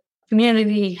in the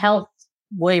community health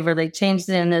waiver. They changed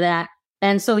it into that.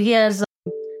 And so he has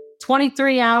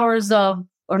 28 hours of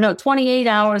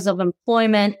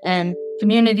employment and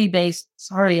community-based.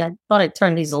 Sorry, I thought I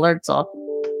turned these alerts off.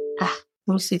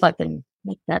 Let me see if I can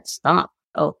make that stop.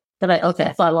 Oh, did I? Okay,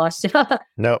 I thought I lost you.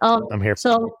 No, I'm here.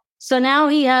 So now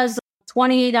he has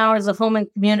 28 hours of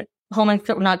community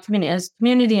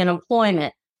and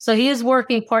employment. So he is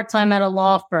working part-time at a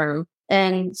law firm.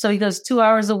 And so he does 2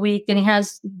 hours a week, and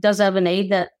does have an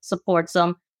aide that supports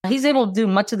him. He's able to do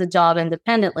much of the job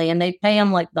independently, and they pay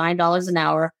him like $9 an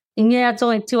hour. And yeah, it's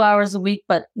only 2 hours a week,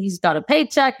 but he's got a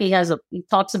paycheck. He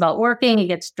talks about working. He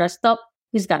gets dressed up.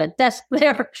 He's got a desk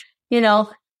there. He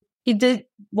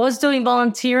was doing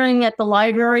volunteering at the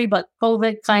library, but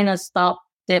COVID kind of stopped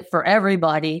it for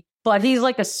everybody. But he's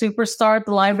like a superstar at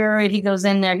the library. He goes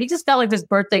in there. He just got like this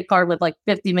birthday card with like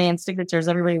 50 million signatures.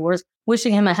 Everybody was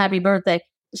wishing him a happy birthday.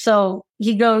 So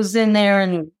he goes in there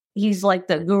and he's like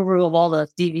the guru of all the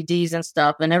DVDs and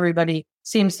stuff. And everybody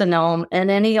seems to know him. And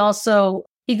then he goes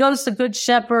to Good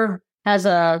Shepherd, it's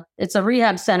a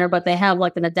rehab center, but they have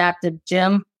like an adaptive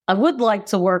gym. I would like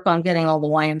to work on getting all the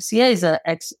YMCAs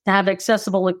to have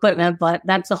accessible equipment, but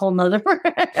that's a whole nother.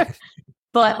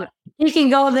 But he can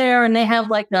go there and they have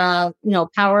like a,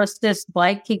 power assist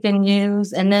bike he can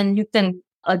use. And then you can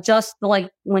adjust, like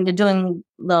when you're doing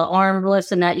the arm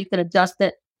lifts and that, you can adjust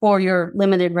it for your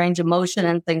limited range of motion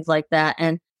and things like that.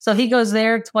 And so he goes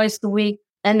there twice a week.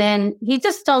 And then he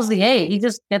just tells the aide, he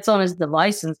just gets on his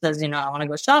device and says, I want to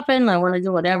go shopping. I want to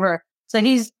do whatever. So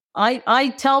I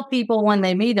tell people when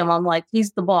they meet him, I'm like,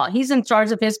 he's the boss. He's in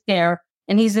charge of his care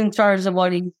and he's in charge of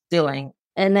what he's doing.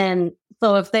 And then,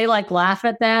 so if they like laugh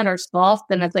at that or scoff,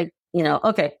 then it's like,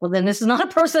 okay, well then this is not a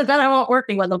person that I want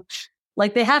working with them.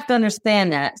 Like they have to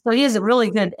understand that. So he is a really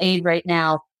good aide right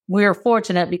now. We're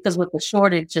fortunate because with the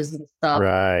shortages and stuff.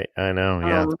 Right. I know.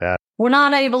 Yeah, it's bad. We're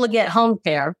not able to get home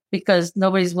care because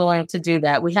nobody's willing to do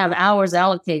that. We have hours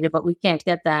allocated, but we can't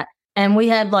get that. And we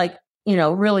had like,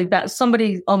 really bad,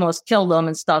 somebody almost killed them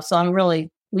and stuff. So I'm really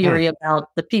leery about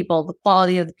the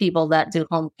quality of the people that do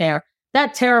home care.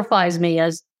 That terrifies me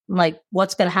as like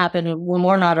what's going to happen when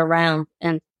we're not around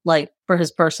and like for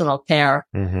his personal care.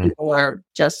 People are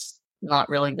just not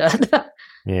really good.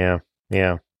 Yeah.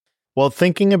 Yeah. Well,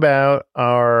 thinking about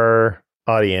our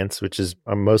audience, which is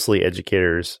mostly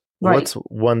educators, right. What's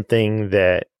one thing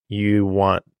that you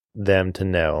want them to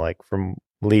know, like from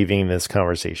leaving this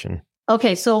conversation?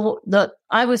 Okay, so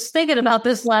I was thinking about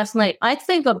this last night. I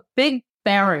think a big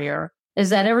barrier is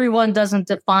that everyone doesn't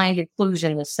define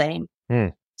inclusion the same.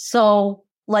 So,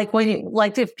 like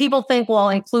if people think, well,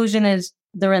 inclusion is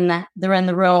they're in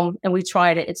the room and we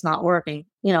tried it, it's not working,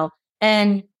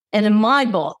 And in my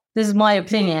book, this is my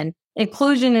opinion,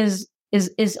 inclusion is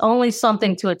only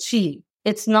something to achieve.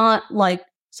 It's not like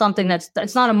something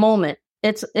it's not a moment.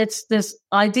 It's this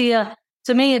idea.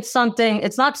 To me, it's not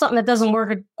something that doesn't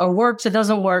work or works or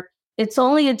doesn't work. It's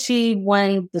only achieved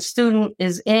when the student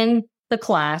is in the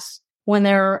class, when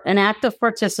they're an active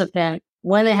participant,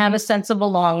 when they have a sense of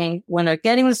belonging, when they're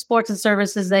getting the supports and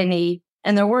services they need,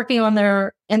 and they're working on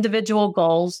their individual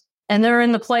goals, and they're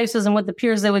in the places and with the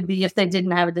peers they would be if they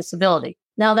didn't have a disability.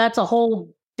 Now, that's a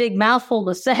whole big mouthful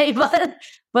to say,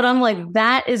 but I'm like,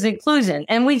 that is inclusion.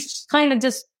 And we kind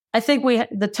of I think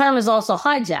the term is also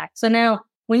hijacked. So now,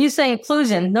 when you say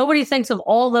inclusion, nobody thinks of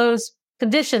all those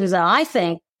conditions that I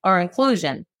think are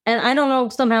inclusion. And I don't know,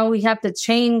 somehow we have to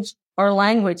change our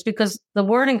language because the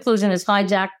word inclusion is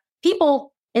hijacked.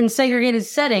 People in segregated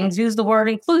settings use the word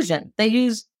inclusion. They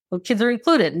use, kids are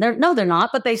included. They're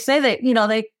not, but they say that,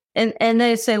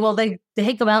 they say, well, they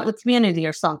come out in the community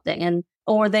or something.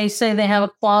 Or they say they have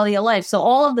a quality of life. So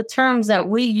all of the terms that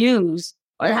we use,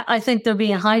 I think they're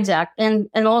being hijacked. And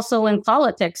also in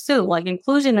politics too, like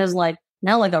inclusion is like,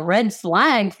 now like a red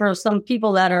flag for some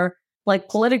people that are like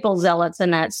political zealots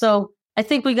and that. So I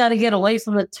think we got to get away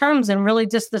from the terms and really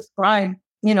just describe,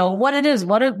 what it is.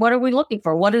 What are we looking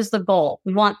for? What is the goal?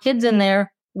 We want kids in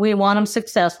there. We want them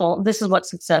successful. This is what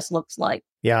success looks like.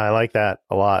 Yeah, I like that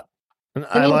a lot. And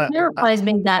it terrifies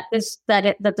me that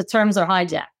the terms are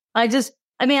hijacked. I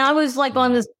was like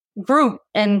on this group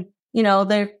and,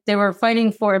 they were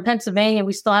fighting for in Pennsylvania.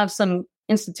 We still have some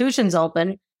institutions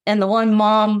open. And the one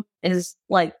mom is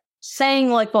like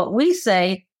saying like what we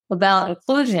say about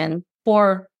inclusion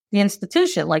for the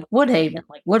institution, like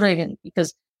Woodhaven,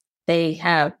 because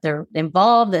they're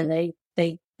involved and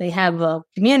they have a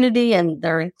community and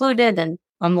they're included. And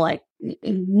I'm like,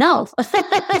 no.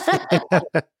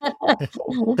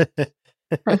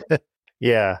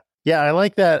 Yeah. I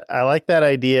like that. I like that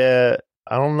idea.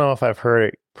 I don't know if I've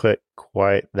heard it put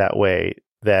quite that way,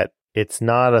 that it's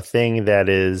not a thing that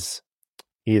is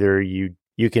either you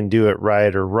can do it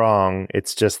right or wrong.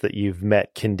 It's just that you've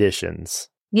met conditions.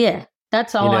 Yeah,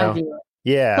 that's how I do it.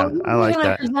 Yeah, so I like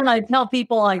that. When I tell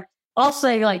people, like, I'll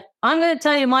say, like, I'm going to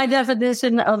tell you my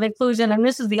definition of inclusion, and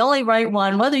this is the only right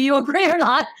one, whether you agree or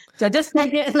not. So just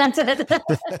take it, and that's it.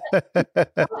 I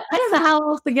don't know how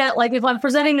else to get, like, if I'm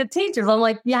presenting to teachers, I'm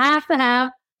like, you have to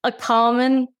have a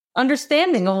common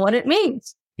understanding of what it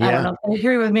means. I don't know if they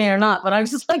agree with me or not, but I'm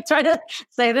just like trying to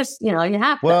say this, you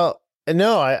have to. Well,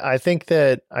 no, I think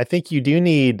you do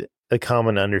need a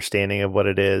common understanding of what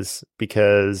it is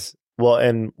because, well,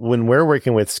 and when we're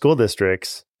working with school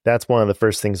districts, that's one of the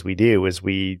first things we do is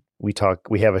we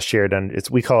have a shared,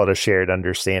 we call it a shared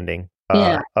understanding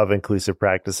of inclusive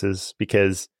practices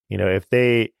because,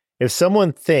 if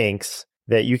someone thinks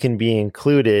that you can be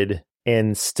included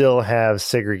and still have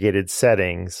segregated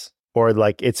settings or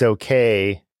like it's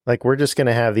okay, like we're just going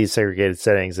to have these segregated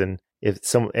settings and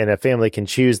a family can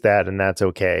choose that and that's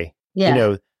okay,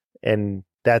 and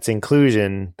that's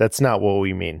inclusion. That's not what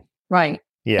we mean. Right.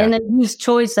 Yeah. And they use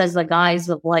choice as the guise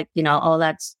of like,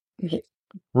 that's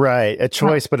right. A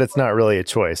choice, but it's not really a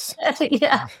choice.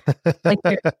 Yeah.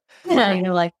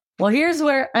 Like, well, here's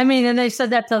where, and they said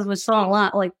that to us with Sean a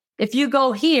lot. Like, if you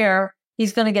go here,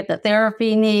 he's going to get the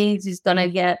therapy he needs. He's going to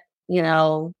get,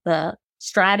 the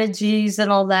strategies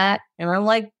and all that. And I'm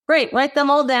like, great, write them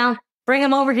all down. Bring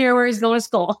him over here where he's going to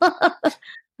school.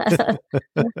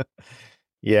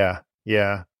 Yeah.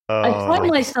 Yeah. I find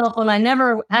myself when I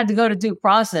never had to go to due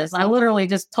process. I literally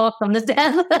just talked them to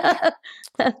death.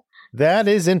 That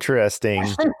is interesting.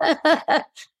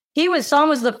 Sean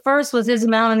was the first with his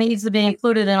amount of needs to be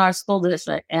included in our school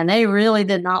district, and they really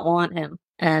did not want him.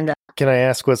 And can I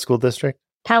ask what school district?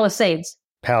 Palisades.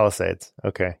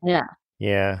 Okay. Yeah.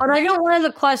 Yeah. But I know one of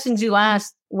the questions you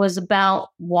asked was about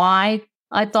why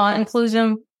I thought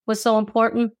inclusion was so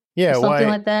important. Yeah. Something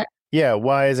like that. Yeah.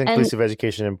 Why is inclusive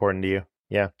education important to you?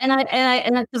 Yeah. And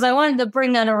because I wanted to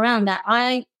bring that around that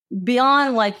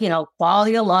beyond like,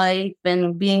 quality of life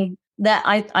and being that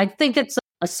I think it's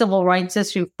a civil rights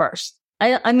issue first.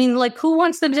 I mean, like who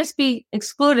wants to just be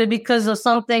excluded because of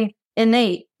something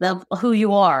innate of who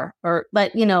you are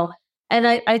but and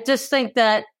I just think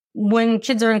that when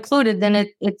kids are included, then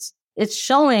it's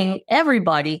showing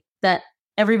everybody that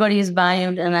everybody is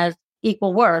valued and has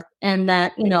equal worth and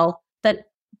that,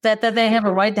 that they have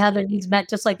a right to have their needs met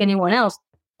just like anyone else.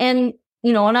 And,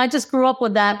 and I just grew up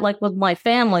with that, like with my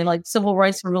family, like civil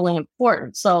rights are really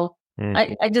important. So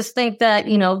I just think that,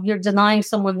 you're denying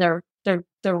someone their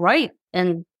right.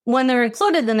 And when they're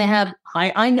included, then they have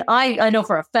I know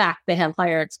for a fact they have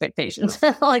higher expectations.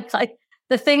 like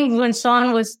the thing when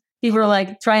Sean people were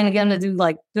like trying to get him to do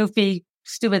like goofy,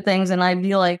 stupid things. And I'd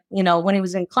be like, when he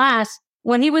was in class,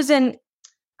 when he was in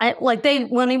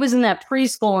when he was in that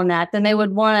preschool and that, then they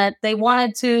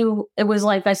wanted to, it was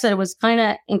like I said, it was kind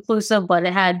of inclusive, but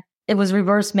it was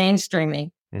reverse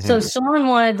mainstreaming. Mm-hmm. So Sean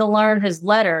wanted to learn his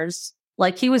letters.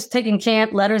 Like he was taking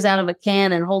letters out of a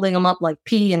can and holding them up like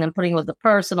P and then putting with the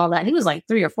purse and all that. He was like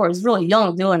 3 or 4. He was really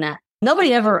young doing that.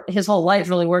 Nobody ever, his whole life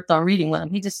really worked on reading with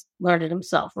him. He just learned it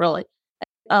himself, really.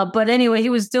 But anyway, he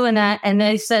was doing that. And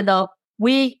they said, oh,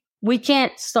 we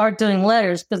can't start doing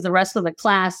letters because the rest of the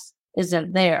class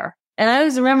isn't there. And I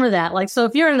always remember that. Like, so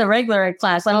if you're in the regular ed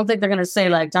class, I don't think they're going to say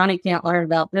like, Johnny can't learn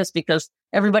about this because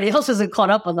everybody else isn't caught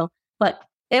up with them. But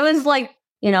it was like,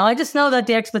 I just know that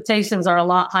the expectations are a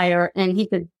lot higher and he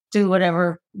could do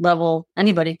whatever level,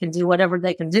 anybody can do whatever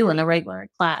they can do in the regular ed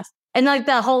class. And like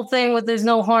that whole thing with there's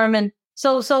no harm. And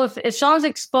so if Sean's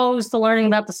exposed to learning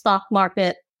about the stock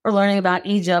market or learning about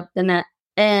Egypt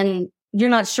and you're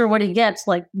not sure what he gets,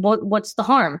 like what's the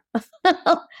harm?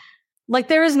 Like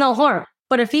there is no harm.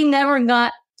 But if he never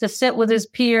got to sit with his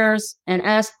peers and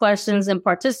ask questions and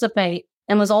participate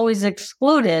and was always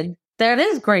excluded, that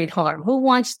is great harm. Who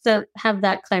wants to have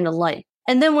that kind of life?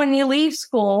 And then when you leave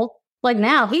school, like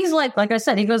now, he's like I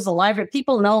said, he goes to the library.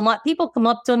 People know him. People come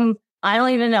up to him. I don't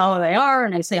even know who they are.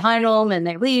 And they say hi to him and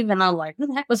they leave. And I'm like, who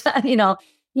the heck was that?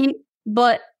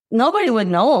 But nobody would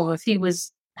know him if he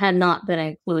had not been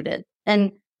included.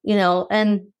 And,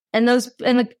 and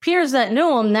the peers that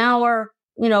knew him now are,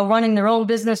 running their own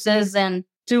businesses and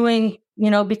doing,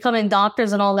 becoming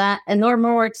doctors and all that. And they're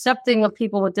more accepting of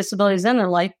people with disabilities in their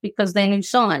life because they knew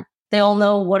Sean. They all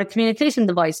know what a communication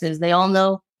device is. They all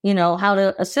know, how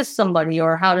to assist somebody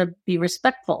or how to be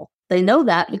respectful. They know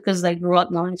that because they grew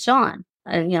up knowing Sean.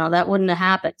 And, that wouldn't have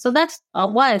happened. So that's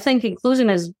why I think inclusion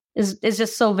is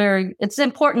just so it's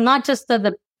important, not just to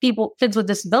the kids with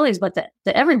disabilities, but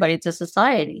to everybody, to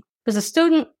society. Because a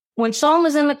student, when Sean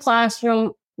was in the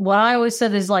classroom, what I always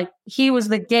said is like, he was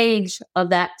the gauge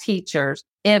of that teacher.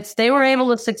 If they were able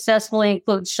to successfully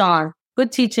include Sean,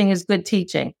 good teaching is good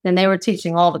teaching. Then they were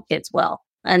teaching all the kids well.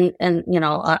 And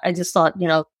I just thought,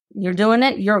 you're doing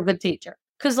it, you're a good teacher.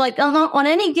 Because like on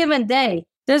any given day,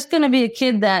 there's going to be a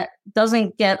kid that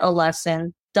doesn't get a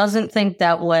lesson, doesn't think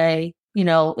that way,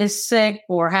 is sick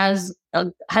or has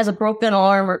a broken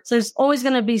arm. Or there's always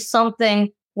going to be something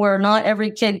where not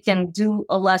every kid can do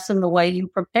a lesson the way you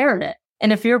prepared it.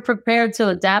 And if you're prepared to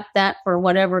adapt that for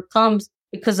whatever comes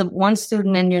because of one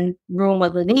student in your room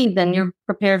with a need, then you're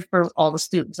prepared for all the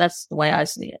students. That's the way I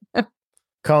see it.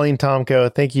 Colleen,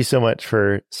 Tomko, thank you so much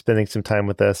for spending some time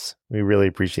with us. We really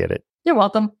appreciate it. You're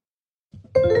welcome.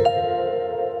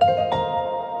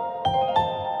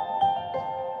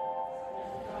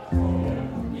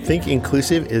 Think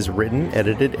Inclusive is written,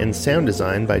 edited, and sound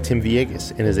designed by Tim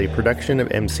Villegas and is a production of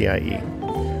MCIE.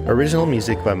 Original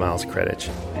music by Miles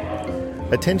Kredich.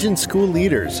 Attention school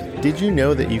leaders, did you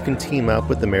know that you can team up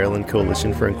with the Maryland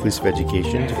Coalition for Inclusive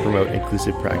Education to promote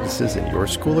inclusive practices in your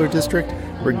school or district,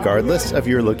 regardless of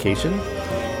your location?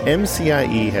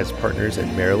 MCIE has partners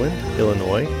in Maryland,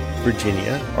 Illinois,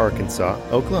 Virginia, Arkansas,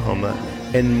 Oklahoma,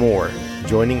 and more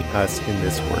joining us in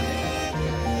this work.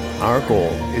 Our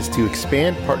goal is to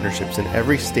expand partnerships in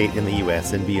every state in the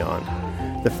U.S. and beyond.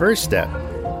 The first step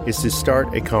is to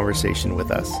start a conversation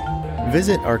with us.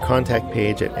 Visit our contact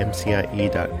page at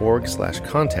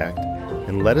mcie.org/contact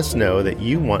and let us know that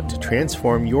you want to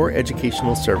transform your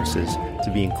educational services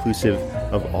to be inclusive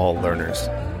of all learners.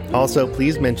 Also,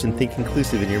 please mention Think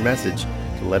Inclusive in your message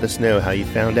to let us know how you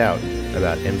found out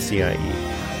about MCIE.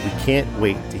 We can't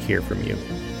wait to hear from you.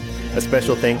 A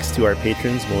special thanks to our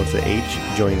patrons Melissa H.,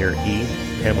 Joyner E.,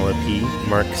 Pamela P.,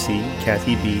 Mark C.,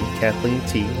 Kathy B., Kathleen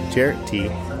T., Jarrett T.,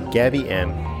 Gabby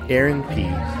M., Aaron P.,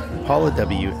 Paula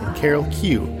W., and Carol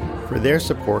Q. for their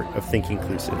support of Think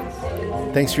Inclusive.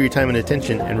 Thanks for your time and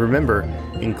attention, and remember,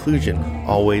 inclusion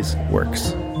always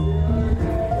works.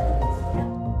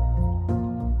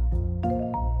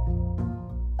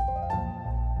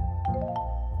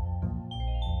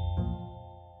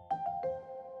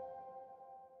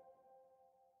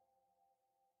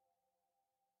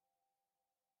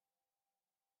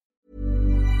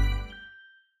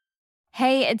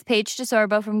 Hey, it's Paige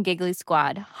DeSorbo from Giggly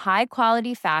Squad. High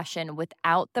quality fashion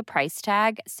without the price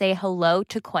tag. Say hello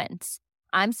to Quince.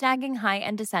 I'm snagging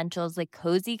high-end essentials like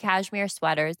cozy cashmere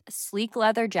sweaters, sleek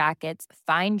leather jackets,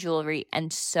 fine jewelry,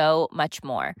 and so much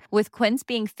more. With Quince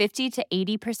being 50 to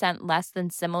 80% less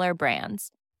than similar brands.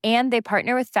 And they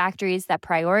partner with factories that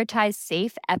prioritize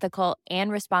safe, ethical,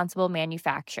 and responsible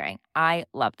manufacturing. I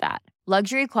love that.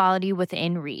 Luxury quality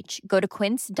within reach. Go to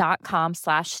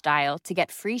quince.com/style to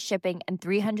get free shipping and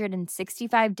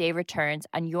 365-day returns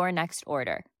on your next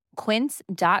order.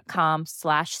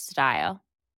 Quince.com/style.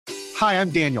 Hi,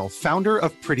 I'm Daniel, founder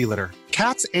of Pretty Litter.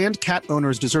 Cats and cat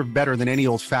owners deserve better than any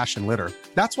old-fashioned litter.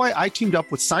 That's why I teamed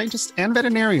up with scientists and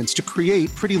veterinarians to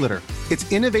create Pretty Litter.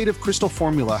 Its innovative crystal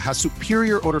formula has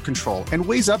superior odor control and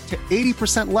weighs up to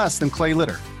 80% less than clay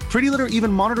litter. Pretty Litter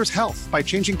even monitors health by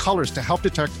changing colors to help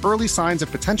detect early signs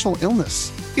of potential illness.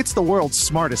 It's the world's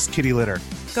smartest kitty litter.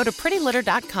 Go to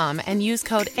prettylitter.com and use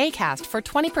code ACAST for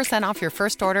 20% off your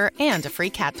first order and a free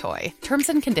cat toy. Terms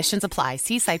and conditions apply.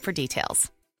 See site for details.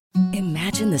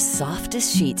 Imagine the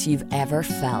softest sheets you've ever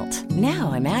felt.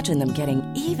 Now imagine them getting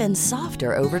even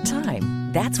softer over time.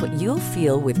 That's what you'll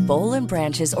feel with Boll &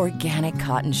 Branch's organic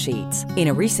cotton sheets. In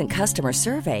a recent customer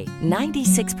survey,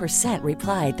 96%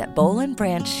 replied that Boll &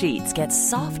 Branch sheets get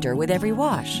softer with every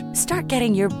wash. Start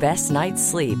getting your best night's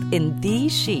sleep in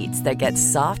these sheets that get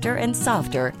softer and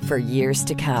softer for years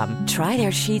to come. Try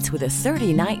their sheets with a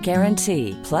 30-night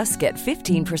guarantee. Plus, get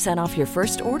 15% off your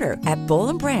first order at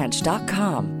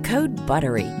bollandbranch.com. Code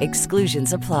BUTTERY.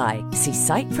 Exclusions apply. See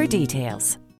site for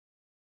details.